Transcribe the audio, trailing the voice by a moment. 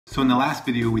So in the last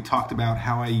video, we talked about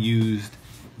how I used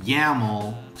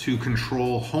YAML to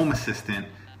control Home Assistant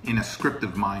in a script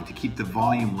of mine to keep the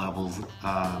volume levels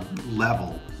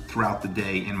level throughout the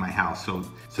day in my house. So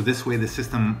this way the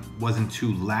system wasn't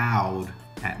too loud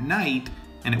at night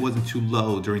and it wasn't too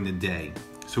low during the day.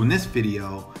 So in this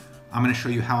video, I'm gonna show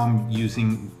you how I'm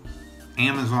using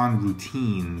Amazon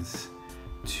routines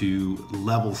to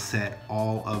level set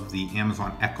all of the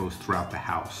Amazon Echoes throughout the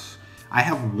house. I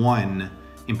have one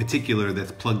in particular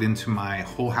that's plugged into my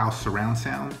whole house surround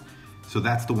sound. So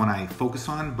that's the one I focus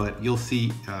on, but you'll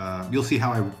see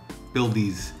how I build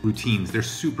these routines. They're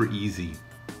super easy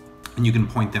and you can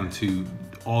point them to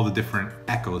all the different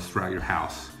echoes throughout your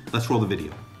house. Let's roll the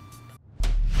video.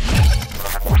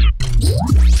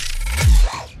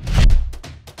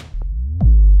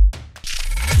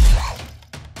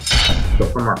 So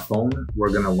from our phone, we're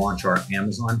gonna launch our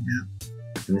Amazon app.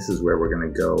 And this is where we're gonna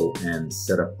go and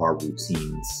set up our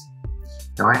routines.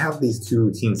 Now I have these two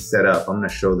routines set up. I'm gonna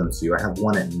show them to you. I have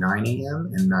one at 9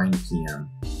 a.m. and 9 p.m.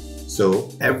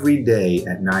 So every day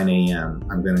at 9 a.m.,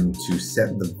 I'm going to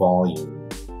set the volume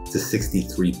to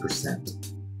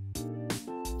 63%,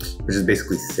 which is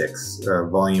basically 6.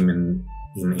 Volume in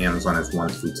Amazon is 1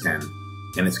 through 10.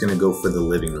 And it's gonna go for the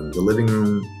living room. The living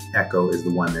room echo is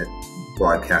the one that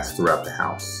broadcasts throughout the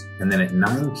house. And then at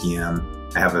 9 p.m.,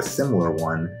 I have a similar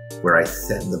one where I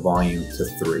set the volume to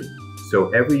 3. So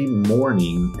every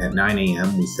morning at 9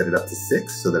 a.m. we set it up to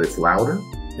 6 so that it's louder.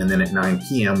 And then at 9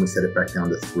 p.m. we set it back down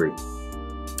to 3.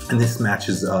 And this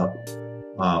matches up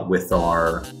with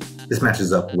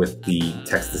the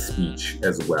text-to-speech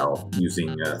as well,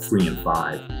 using 3 and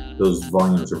 5. Those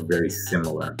volumes are very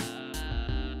similar.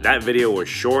 That video was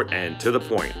short and to the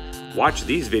point. Watch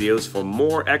these videos for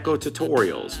more Echo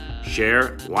tutorials.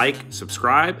 Share, like,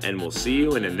 subscribe, and we'll see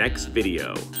you in the next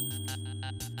video.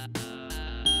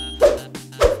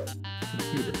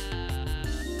 Computer,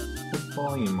 what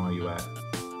volume are you at?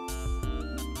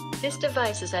 This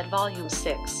device is at volume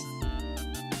 6.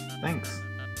 Thanks.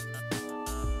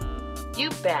 You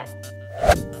bet.